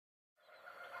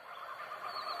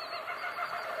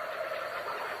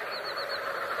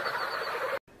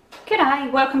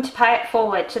G'day, welcome to Pay It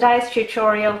Forward. Today's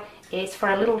tutorial is for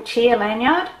a little cheer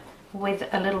lanyard with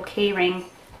a little keyring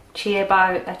cheer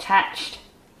bow attached.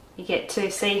 You get to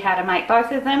see how to make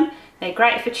both of them. They're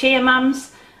great for cheer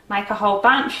mums. Make a whole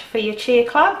bunch for your cheer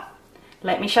club.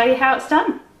 Let me show you how it's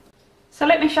done. So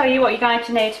let me show you what you're going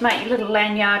to need to make your little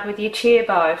lanyard with your cheer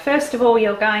bow. First of all,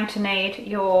 you're going to need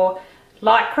your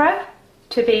lycra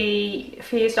to be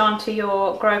fused onto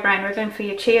your grosgrain ribbon for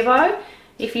your cheer bow.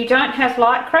 If you don't have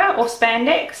lycra or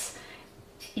spandex,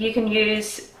 you can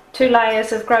use 2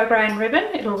 layers of grosgrain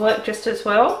ribbon. It'll work just as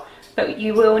well, but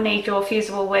you will need your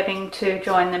fusible webbing to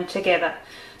join them together.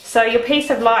 So your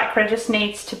piece of lycra just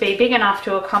needs to be big enough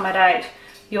to accommodate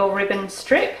your ribbon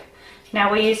strip. Now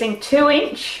we're using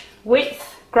 2-inch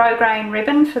width grosgrain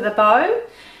ribbon for the bow,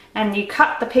 and you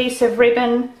cut the piece of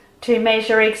ribbon to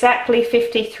measure exactly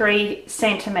 53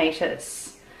 centimetres.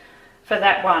 For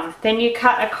that one. Then you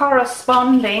cut a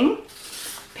corresponding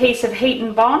piece of heat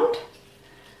and bond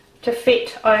to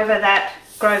fit over that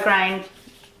grosgrain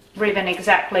ribbon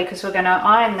exactly, because we're going to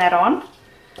iron that on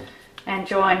and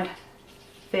join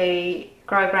the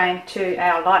grosgrain to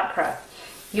our lycra.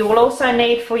 You will also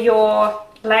need for your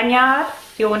lanyard,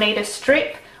 you will need a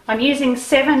strip. I'm using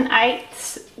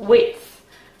 7/8 width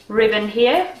ribbon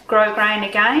here, grosgrain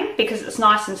again, because it's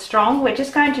nice and strong. We're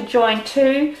just going to join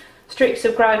 2 strips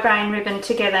of grosgrain ribbon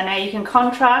together. Now you can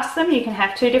contrast them, you can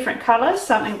have 2 different colours,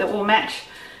 something that will match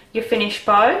your finished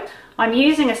bow. I'm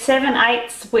using a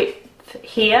 7/8 width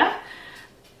here.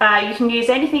 You can use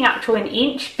anything up to 1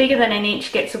 inch. Bigger than 1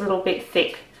 inch gets a little bit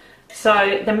thick.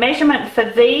 So the measurement for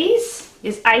these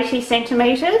is 80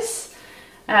 centimetres.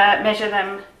 Measure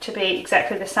them to be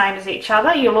exactly the same as each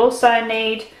other. You'll also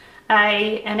need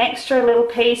an extra little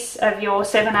piece of your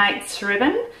 7/8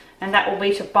 ribbon, and that will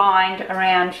be to bind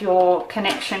around your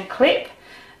connection clip,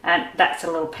 and that's a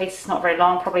little piece, it's not very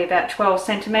long, probably about 12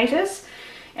 centimetres.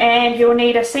 And you'll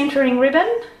need a centering ribbon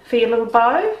for your little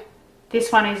bow.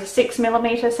 This one is a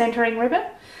 6mm centering ribbon,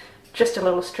 just a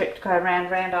little strip to go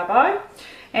around our bow.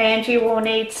 And you will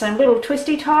need some little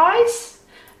twisty ties,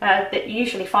 that you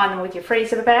usually find them with your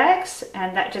freezer bags,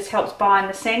 and that just helps bind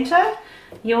the centre.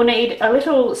 You'll need a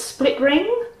little split ring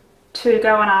to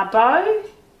go on our bow,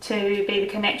 to be the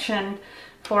connection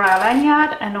for our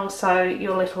lanyard, and also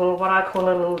your little, what I call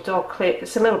a little dog clip.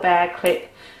 It's a little bag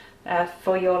clip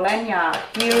for your lanyard.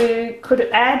 You could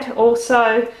add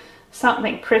also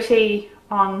something pretty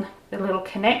on the little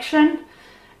connection,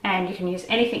 and you can use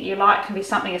anything you like. It can be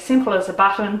something as simple as a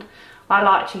button. I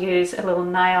like to use a little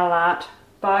nail art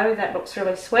bow, that looks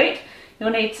really sweet.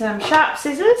 You'll need some sharp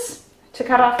scissors to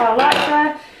cut off our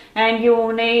lycra, and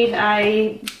you'll need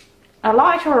a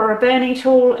lighter or a burning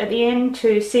tool at the end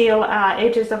to seal our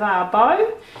edges of our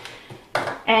bow,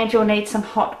 and you'll need some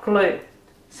hot glue.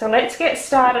 So let's get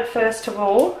started first of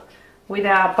all with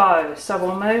our bow. So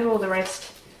we'll move all the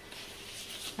rest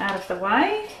out of the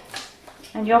way,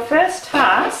 and your first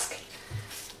task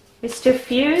is to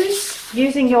fuse,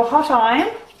 using your hot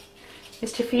iron,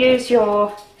 is to fuse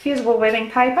your fusible webbing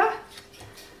paper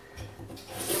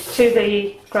to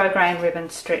the grosgrain ribbon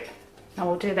strip, and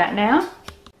we'll do that now.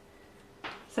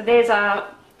 So there's our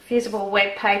fusible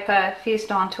web paper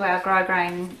fused onto our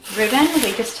grosgrain ribbon.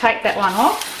 We just take that one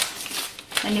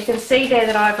off, and you can see there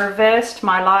that I've reversed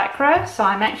my lycra, so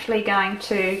I'm actually going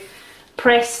to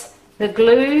press the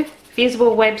glue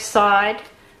fusible web side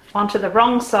onto the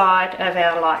wrong side of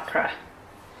our lycra.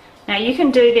 Now you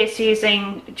can do this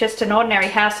using just an ordinary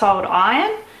household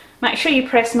iron. Make sure you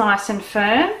press nice and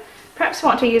firm. Perhaps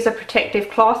want to use a protective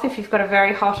cloth if you've got a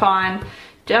very hot iron.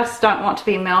 Just don't want to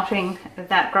be melting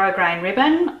that grosgrain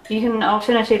ribbon. You can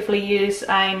alternatively use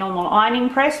a normal ironing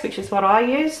press, which is what I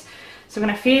use. So I'm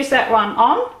going to fuse that one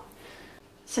on.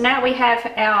 So now we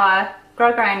have our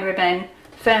grosgrain ribbon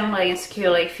firmly and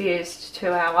securely fused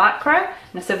to our lycra,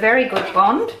 and it's a very good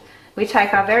bond. We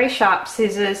take our very sharp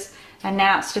scissors, and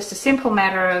now it's just a simple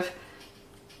matter of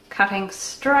cutting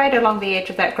straight along the edge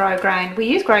of that grosgrain. We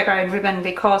use grosgrain ribbon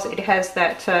because it has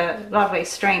that lovely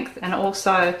strength, and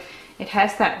also it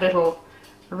has that little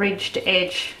ridged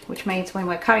edge, which means when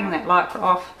we're cutting that lycra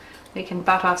off, we can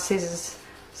butt our scissors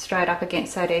straight up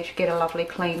against that edge, get a lovely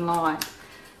clean line.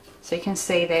 So you can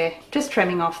see there, just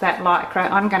trimming off that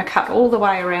lycra. I'm going to cut all the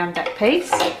way around that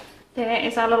piece. There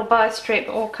is our little bow strip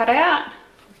all cut out,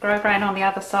 grosgrain on the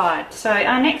other side. So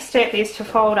our next step is to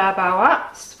fold our bow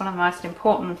up. It's one of the most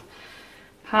important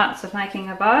parts of making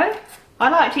a bow. I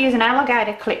like to use an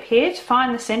alligator clip here to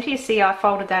find the centre. You see I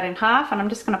folded that in half, and I'm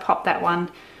just going to pop that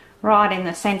one right in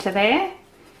the centre there.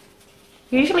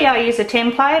 Usually I use a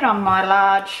template on my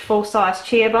large full-size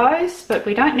cheer bows, but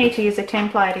we don't need to use a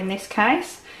template in this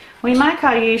case. We make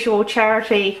our usual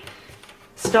charity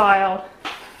style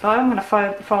bow. I'm going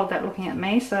to fold that looking at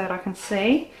me so that I can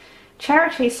see.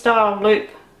 Charity style loop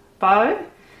bow.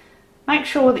 Make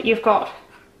sure that you've got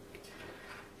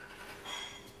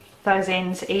those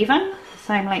ends even,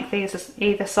 same length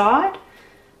either side,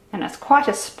 and it's quite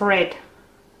a spread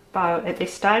bow at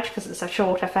this stage because it's a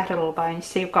shorter, fatter little bow, and you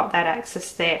see you've got that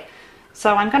axis there.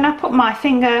 So I'm going to put my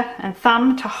finger and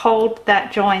thumb to hold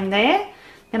that join there,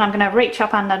 then I'm going to reach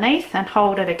up underneath and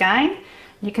hold it again.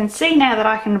 You can see now that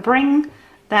I can bring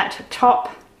that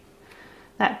top,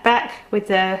 that back with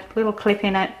the little clip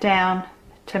in it down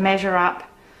to measure up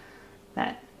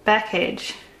that back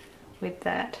edge with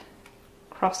that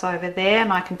crossover there,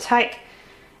 and I can take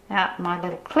out my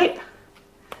little clip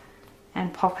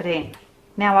and pop it in.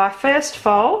 Now our first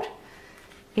fold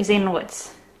is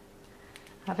inwards.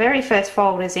 Our very first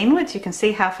fold is inwards. You can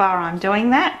see how far I'm doing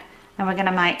that, and we're going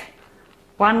to make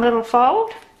one little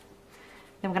fold,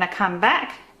 then we're going to come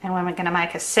back, and then we're going to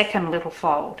make a second little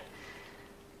fold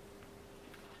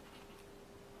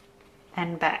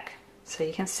and back. So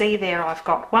you can see there I've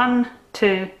got 1,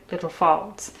 2 little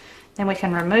folds. Then we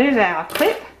can remove our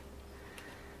clip,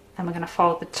 and we're going to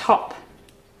fold the top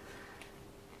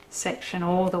section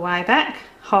all the way back,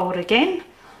 hold again.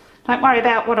 Don't worry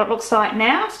about what it looks like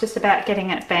now, it's just about getting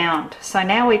it bound. So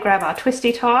now we grab our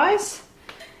twisty ties,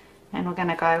 and we're going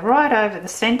to go right over the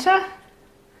centre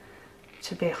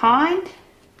to behind,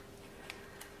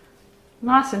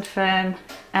 nice and firm,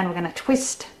 and we're going to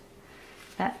twist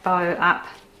that bow up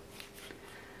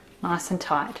nice and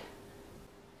tight.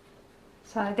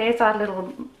 So there's our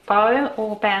little bow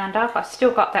all bound up. I've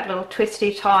still got that little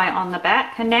twisty tie on the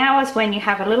back, and now is when you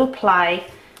have a little play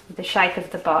with the shape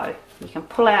of the bow. You can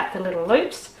pull out the little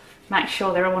loops, make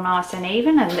sure they're all nice and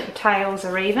even and that the tails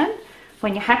are even.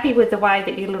 When you're happy with the way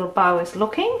that your little bow is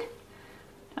looking,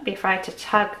 don't be afraid to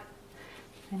tug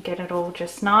and get it all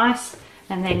just nice,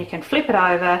 and then you can flip it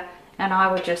over, and I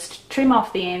would just trim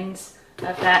off the ends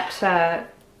of that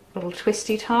little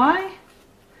twisty tie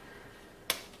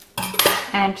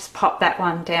and just pop that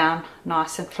one down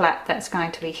nice and flat. That's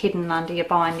going to be hidden under your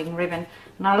binding ribbon,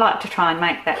 and I like to try and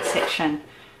make that section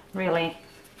really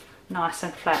nice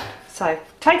and flat. So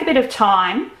take a bit of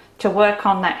time to work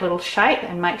on that little shape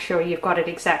and make sure you've got it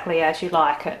exactly as you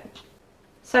like it.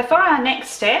 So for our next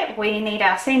step, we need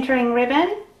our centering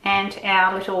ribbon and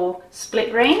our little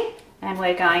split ring, and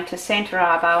we're going to center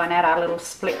our bow and add our little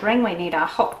split ring. We need our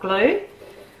hot glue.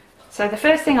 So the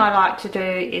first thing I like to do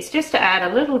is just to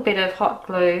add a little bit of hot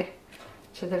glue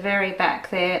to the very back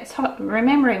there. It's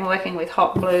remembering working with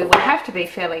hot glue, we have to be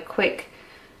fairly quick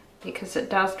because it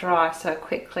does dry so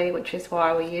quickly, which is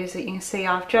why we use it. You can see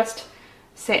I've just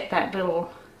set that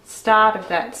little start of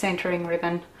that centering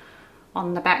ribbon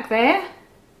on the back there,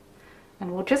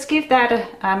 and we'll just give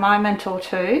that a moment or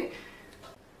two,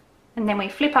 and then we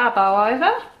flip our bow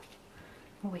over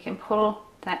and we can pull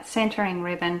that centering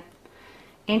ribbon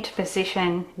into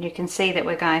position. You can see that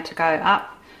we're going to go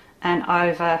up and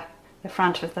over the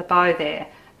front of the bow there,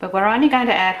 but we're only going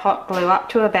to add hot glue up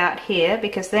to about here,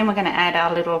 because then we're going to add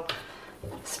our little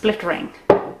split ring.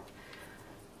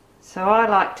 So I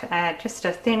like to add just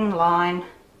a thin line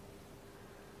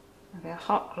of our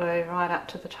hot glue right up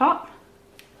to the top,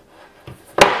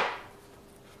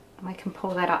 and we can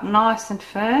pull that up nice and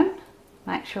firm.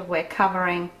 Make sure we're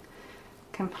covering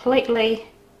completely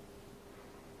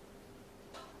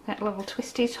that little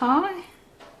twisty tie.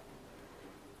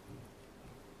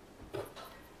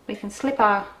 We can slip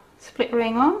our split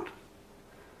ring on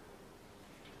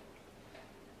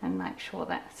and make sure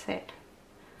that's set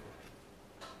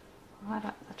right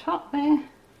up the top there,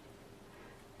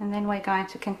 and then we're going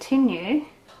to continue.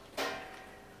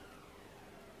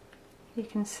 You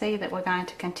can see that we're going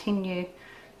to continue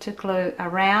to glue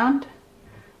around.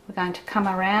 We're going to come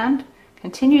around,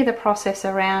 continue the process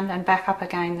around and back up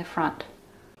again the front.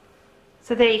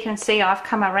 So there you can see I've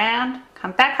come around,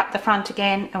 come back up the front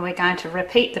again, and we're going to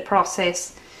repeat the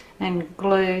process and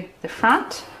glue the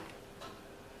front.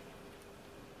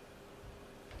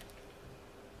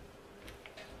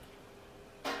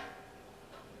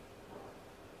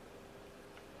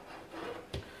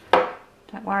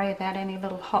 Don't worry about any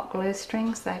little hot glue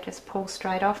strings, they just pull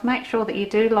straight off. Make sure that you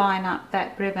do line up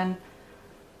that ribbon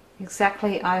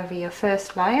exactly over your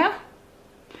first layer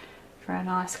for a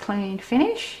nice clean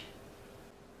finish.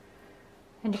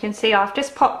 And you can see I've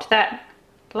just popped that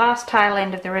last tail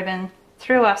end of the ribbon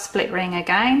through our split ring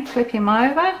again, flip him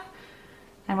over,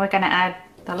 and we're going to add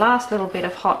the last little bit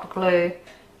of hot glue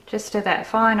just to that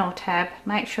final tab.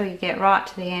 Make sure you get right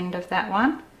to the end of that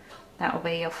one. That will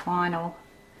be your final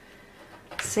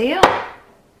seal,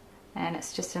 and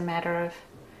it's just a matter of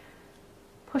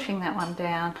pushing that one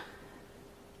down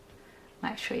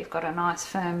Make sure you've got a nice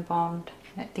firm bond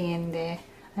at the end there,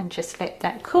 and just let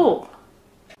that cool.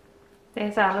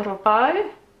 There's our little bow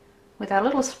with our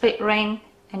little split ring,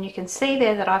 and you can see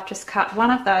there that I've just cut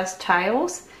one of those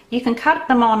tails. You can cut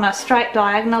them on a straight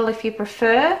diagonal if you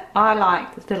prefer. I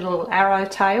like the little arrow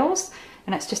tails,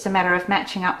 and it's just a matter of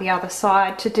matching up the other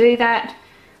side. To do that,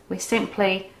 we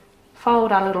simply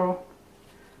fold our little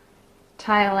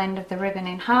tail end of the ribbon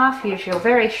in half. Use your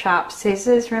very sharp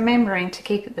scissors, remembering to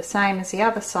keep it the same as the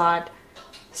other side.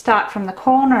 Start from the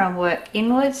corner and work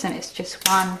inwards, and it's just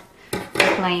one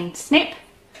clean snip.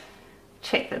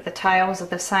 Check that the tails are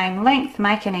the same length,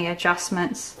 make any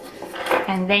adjustments,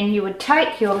 and then you would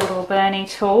take your little burny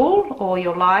tool or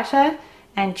your lighter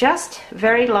and just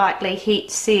very lightly heat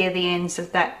sear the ends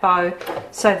of that bow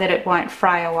so that it won't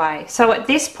fray away. So at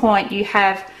this point you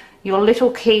have your little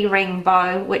key ring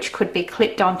bow, which could be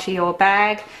clipped onto your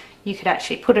bag. You could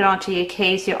actually put it onto your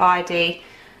keys, your ID,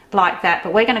 like that.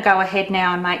 But we're going to go ahead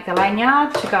now and make the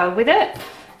lanyard to go with it.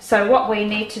 So what we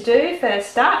need to do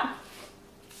first up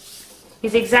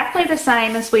is exactly the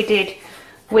same as we did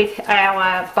with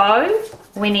our bow.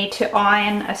 We need to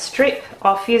iron a strip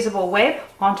of fusible web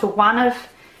onto one of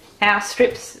our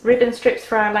strips, ribbon strips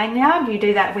for our lanyard. You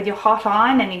do that with your hot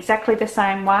iron in exactly the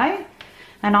same way.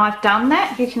 And I've done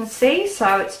that, you can see,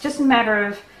 so it's just a matter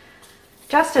of,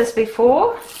 just as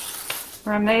before,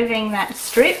 removing that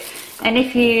strip. And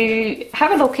if you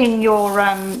have a look in your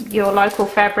local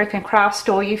fabric and craft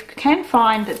store, you can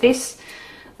find that this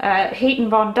heat and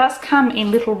bond does come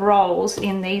in little rolls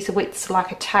in these widths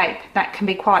like a tape. That can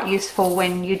be quite useful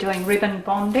when you're doing ribbon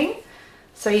bonding.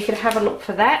 So you could have a look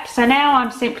for that. So now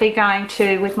I'm simply going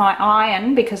to, with my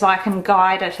iron, because I can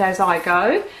guide it as I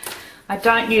go, I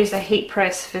don't use a heat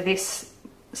press for this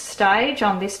stage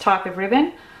on this type of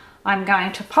ribbon. I'm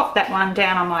going to pop that one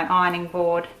down on my ironing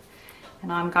board, and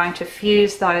I'm going to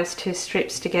fuse those two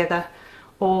strips together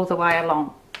all the way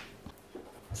along.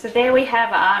 So there we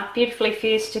have our beautifully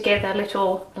fused together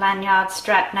little lanyard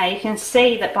strap. Now you can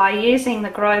see that by using the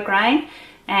grosgrain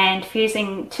and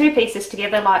fusing two pieces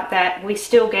together like that, we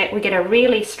get a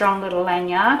really strong little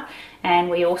lanyard, and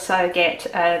we also get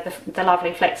the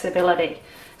lovely flexibility.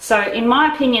 So in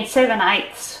my opinion,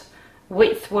 7/8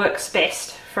 width works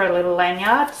best for a little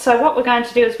lanyard. So what we're going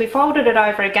to do is we folded it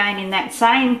over again in that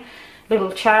same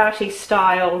little charity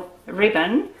style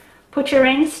ribbon. Put your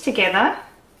ends together,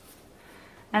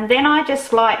 and then I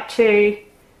just like to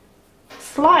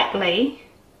slightly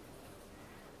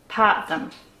part them.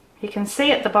 You can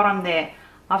see at the bottom there,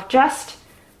 I've just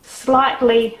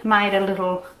slightly made a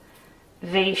little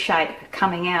V shape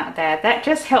coming out there. That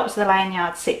just helps the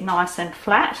lanyard sit nice and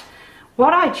flat.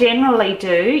 What I generally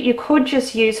do, you could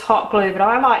just use hot glue, but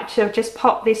I like to just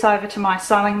pop this over to my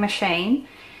sewing machine,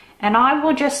 and I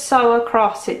will just sew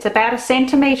across. It's about 1.5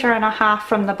 centimeters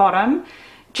from the bottom.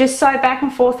 Just sew back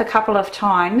and forth a couple of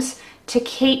times to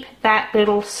keep that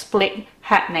little split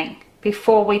happening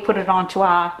before we put it onto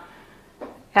our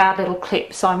little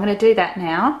clip. So I'm going to do that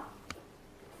now.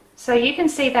 So you can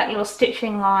see that little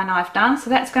stitching line I've done, so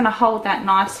that's going to hold that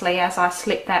nicely as I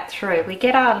slip that through. We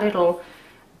get our little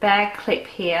bag clip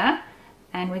here,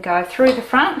 and we go through the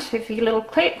front of your little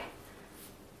clip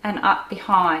and up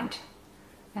behind.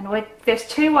 And there's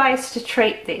two ways to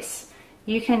treat this.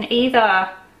 You can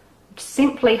either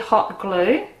simply hot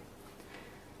glue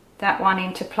that one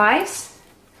into place.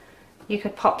 You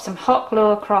could pop some hot glue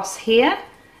across here,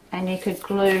 and you could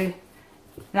glue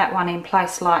that one in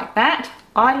place like that.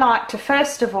 I like to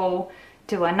first of all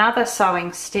do another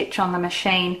sewing stitch on the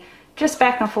machine just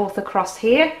back and forth across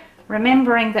here,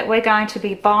 remembering that we're going to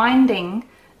be binding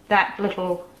that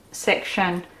little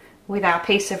section with our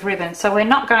piece of ribbon, so we're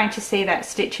not going to see that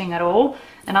stitching at all,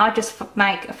 and I just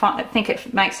think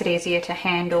it makes it easier to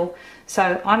handle.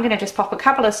 So I'm going to just pop a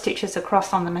couple of stitches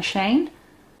across on the machine.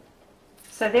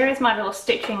 So there is my little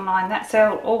stitching line. That's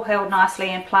all held nicely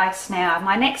in place now.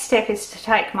 My next step is to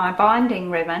take my binding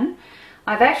ribbon.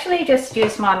 I've actually just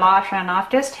used my lighter, and I've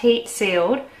just heat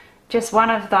sealed just one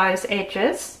of those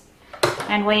edges,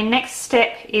 and next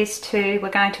step is we're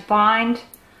going to bind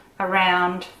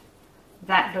around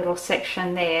that little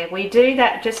section there. We do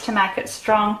that just to make it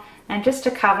strong and just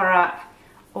to cover up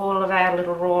all of our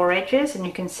little raw edges, and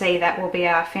you can see that will be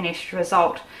our finished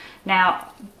result.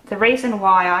 Now the reason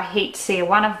why I heat sear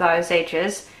one of those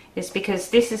edges is because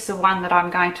this is the one that I'm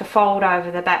going to fold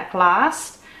over the back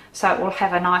last, so it will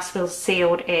have a nice little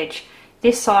sealed edge.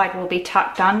 This side will be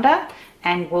tucked under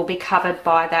and will be covered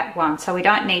by that one, so we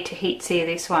don't need to heat sear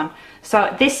this one. So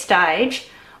at this stage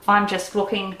I'm just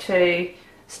looking to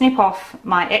snip off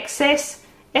my excess,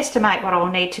 estimate what I'll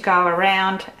need to go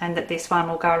around, and that this one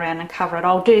will go around and cover it.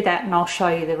 I'll do that and I'll show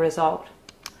you the result.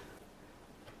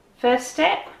 First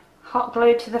step, hot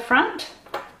glue to the front.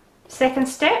 Second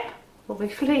step will be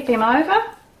flip him over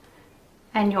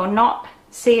and your not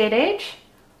seared edge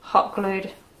hot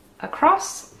glued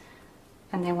across,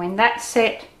 and then when that's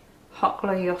set, hot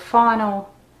glue your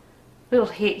final little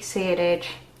heat seared edge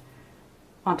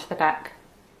onto the back.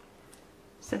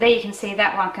 So there you can see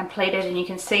that one completed, and you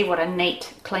can see what a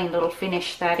neat clean little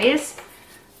finish that is.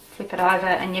 Flip it over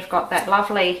and you've got that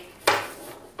lovely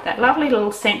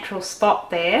little central spot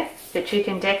there that you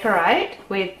can decorate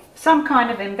with some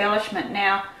kind of embellishment.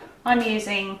 Now I'm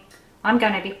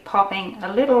going to be popping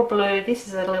a little blue, this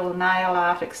is a little nail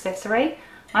art accessory.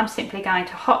 I'm simply going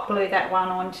to hot glue that one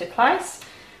onto place,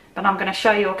 but I'm going to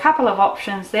show you a couple of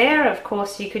options there. Of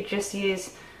course you could just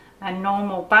use a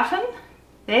normal button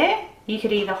there. You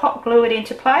could either hot glue it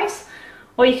into place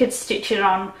or you could stitch it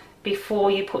on before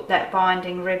you put that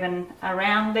binding ribbon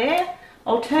around there.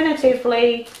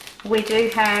 Alternatively, we do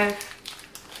have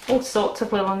all sorts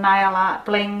of little nail art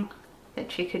bling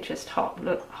that you could just hot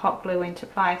glue into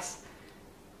place.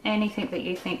 Anything that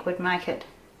you think would make it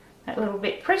a little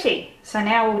bit pretty. So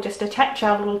now we'll just attach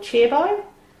our little cheer bow.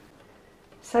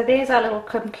 So there's our little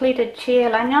completed cheer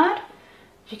lanyard.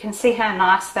 You can see how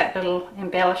nice that little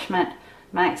embellishment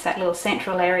makes that little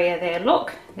central area there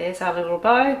look. There's our little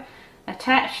bow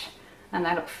attached, and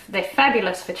they're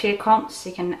fabulous for cheer comps.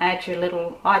 You can add your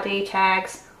little ID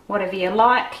tags, whatever you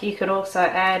like. You could also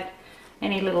add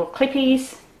any little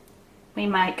clippies. We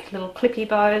make little clippy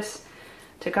bows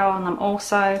to go on them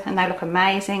also, and they look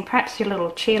amazing. Perhaps your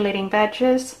little cheerleading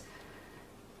badges.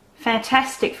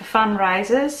 Fantastic for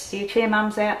fundraisers, you cheer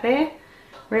mums out there.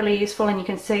 Really useful, and you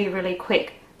can see really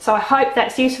quick. So I hope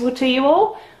that's useful to you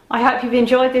all. I hope you've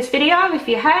enjoyed this video. If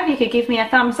you have, you could give me a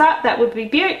thumbs up, that would be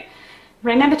beaut.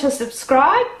 Remember to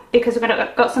subscribe, because we've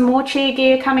got some more cheer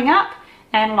gear coming up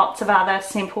and lots of other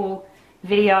simple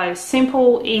videos,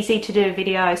 simple, easy to do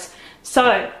videos.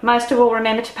 So most of all,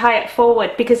 remember to pay it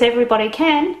forward, because everybody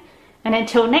can. And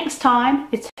until next time,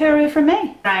 it's hooroo from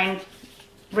me. Grain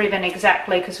ribbon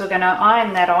exactly, because we're going to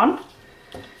iron that on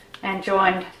and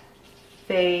join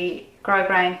the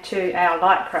grosgrain to our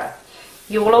lycra.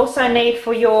 You will also need,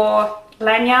 for your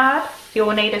lanyard, you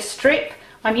will need a strip.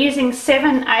 I'm using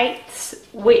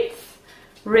 7/8 width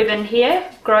ribbon here,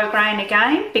 grosgrain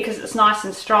again, because it's nice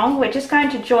and strong. We're just going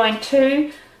to join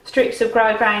two strips of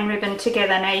grosgrain ribbon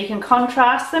together. Now you can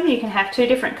contrast them, you can have two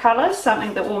different colours,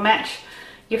 something that will match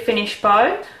your finished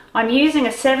bow. I'm using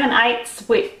a 7/8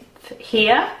 width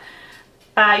here.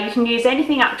 You can use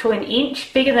anything up to 1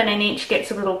 inch. Bigger than 1 inch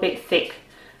gets a little bit thick.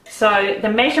 So the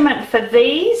measurement for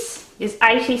these is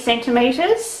 80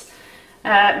 centimetres.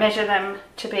 Measure them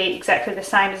to be exactly the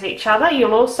same as each other.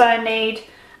 You'll also need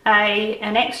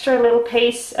an extra little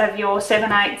piece of your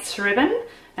 7/8 ribbon,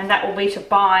 and that will be to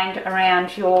bind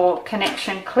around your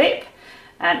connection clip.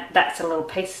 And that's a little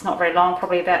piece, it's not very long,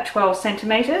 probably about 12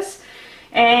 centimetres.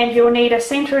 And you'll need a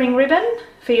centering ribbon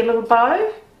for your little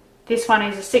bow. This one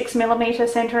is a 6mm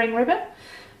centering ribbon,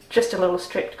 just a little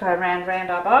strip to go around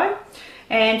our bow.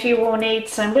 And you will need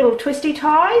some little twisty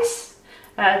ties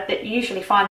that you usually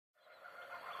find.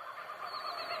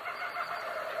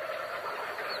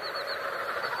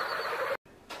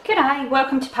 G'day,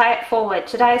 welcome to Pay It Forward.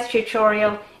 Today's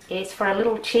tutorial is for a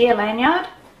little cheer lanyard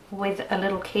with a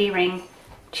little keyring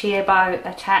cheer bow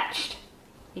attached.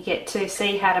 You get to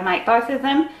see how to make both of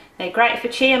them. They're great for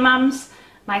cheer mums.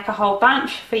 Make a whole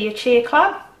bunch for your cheer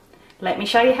club. Let me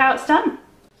show you how it's done.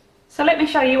 So let me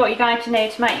show you what you're going to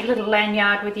need to make your little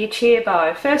lanyard with your cheer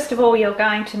bow. First of all, you're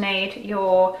going to need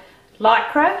your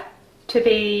lycra to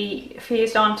be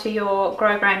fused onto your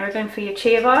grosgrain ribbon for your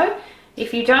cheer bow.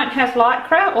 If you don't have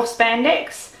lycra or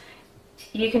spandex,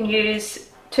 you can use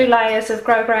 2 layers of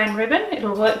grosgrain ribbon.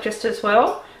 It'll work just as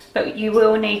well, but you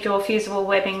will need your fusible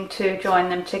webbing to join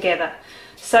them together.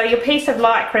 So your piece of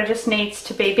lycra just needs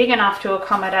to be big enough to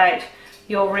accommodate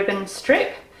your ribbon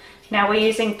strip. Now we're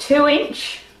using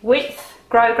 2-inch width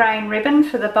grosgrain ribbon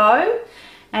for the bow,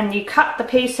 and you cut the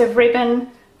piece of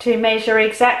ribbon to measure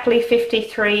exactly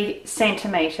 53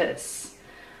 centimetres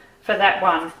for that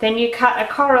one. Then you cut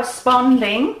a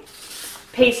corresponding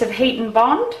piece of heat and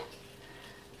bond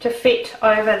to fit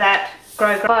over that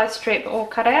grosgrain strip all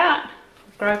cut out,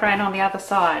 grosgrain on the other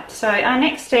side. So our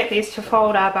next step is to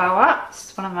fold our bow up.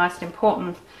 It's one of the most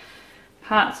important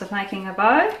parts of making a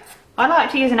bow. I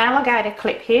like to use an alligator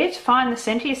clip here to find the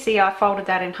centre. You see I folded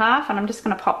that in half, and I'm just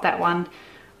going to pop that one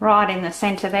right in the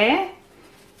centre there.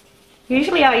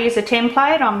 Usually I use a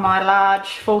template on my large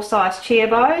full-size cheer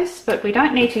bows, but we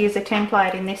don't need to use a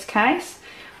template in this case.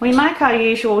 We make our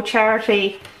usual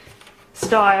charity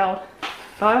style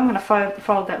bow. I'm going to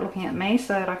fold that looking at me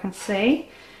so that I can see.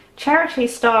 charity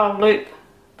style loop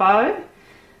bow,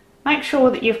 make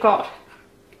sure that you've got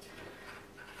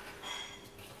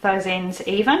those ends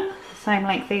even, same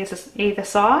length either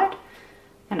side,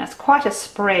 and it's quite a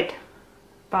spread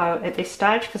bow at this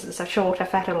stage because it's a shorter,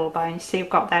 fatter little bow. You see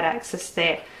you've got that axis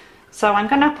there. So I'm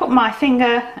going to put my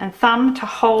finger and thumb to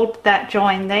hold that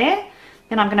join there,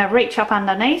 then I'm going to reach up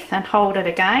underneath and hold it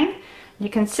again. You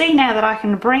can see now that I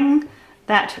can bring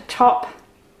that top,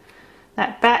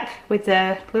 that back with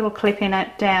the little clip in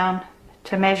it down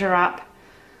to measure up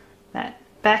that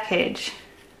back edge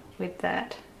with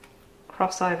that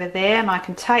crossover there, and I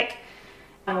can take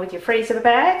with your freezer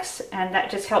bags, and that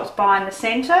just helps bind the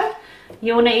center.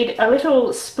 You'll need a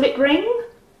little split ring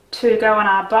to go on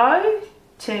our bow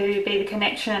to be the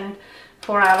connection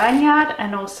for our lanyard,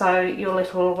 and also your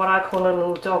little, what I call a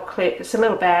little dog clip. It's a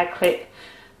little bag clip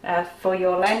for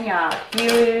your lanyard.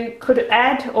 You could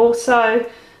add also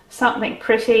something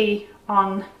pretty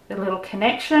on the little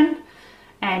connection,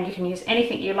 and you can use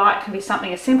anything you like. It can be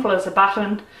something as simple as a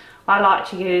button. I like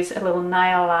to use a little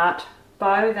nail art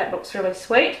bow, that looks really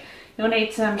sweet. You'll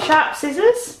need some sharp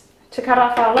scissors to cut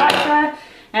off our lycra,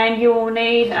 and you'll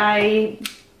need a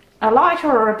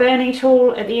lighter or a burning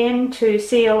tool at the end to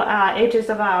seal our edges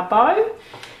of our bow,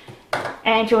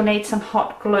 and you'll need some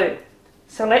hot glue.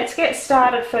 So let's get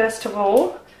started first of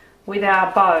all with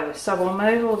our bow. So we'll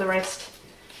move all the rest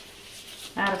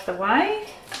out of the way,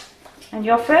 and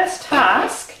your first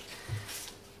task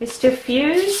is to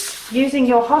fuse, using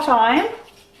your hot iron,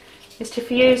 is to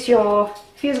fuse your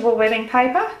fusible webbing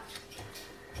paper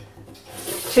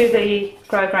to the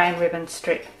grosgrain ribbon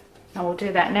strip, and we'll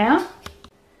do that now.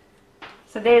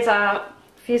 So there's our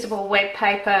fusible web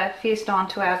paper fused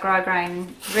onto our grosgrain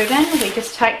ribbon. We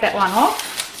just take that one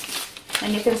off,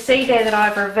 and you can see there that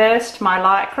I've reversed my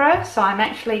lycra, so I'm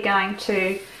actually going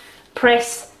to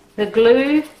press the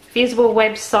glue fusible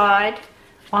web side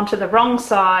onto the wrong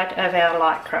side of our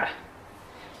lycra.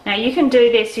 Now you can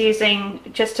do this using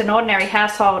just an ordinary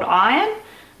household iron.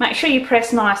 Make sure you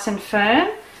press nice and firm.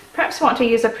 Perhaps want to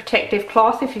use a protective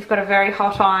cloth if you've got a very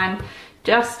hot iron.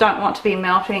 Just don't want to be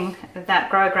melting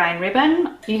that grosgrain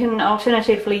ribbon. You can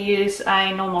alternatively use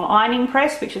a normal ironing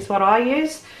press, which is what I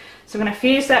use. So I'm going to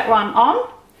fuse that one on.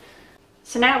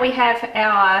 So now we have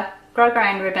our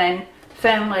grosgrain ribbon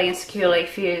firmly and securely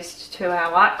fused to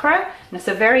our lycra, and it's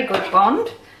a very good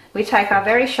bond. We take our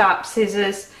very sharp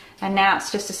scissors, and now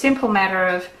it's just a simple matter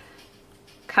of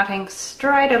cutting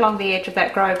straight along the edge of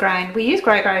that grosgrain. We use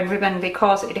grosgrain ribbon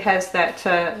because it has that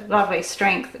lovely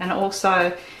strength, and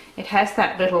also it has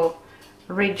that little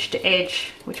ridged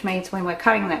edge, which means when we're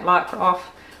cutting that lycra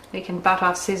off, we can butt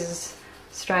our scissors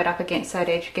straight up against that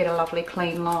edge, get a lovely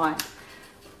clean line.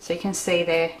 So you can see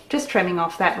there, just trimming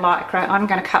off that lycra. I'm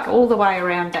going to cut all the way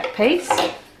around that piece.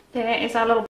 There is our little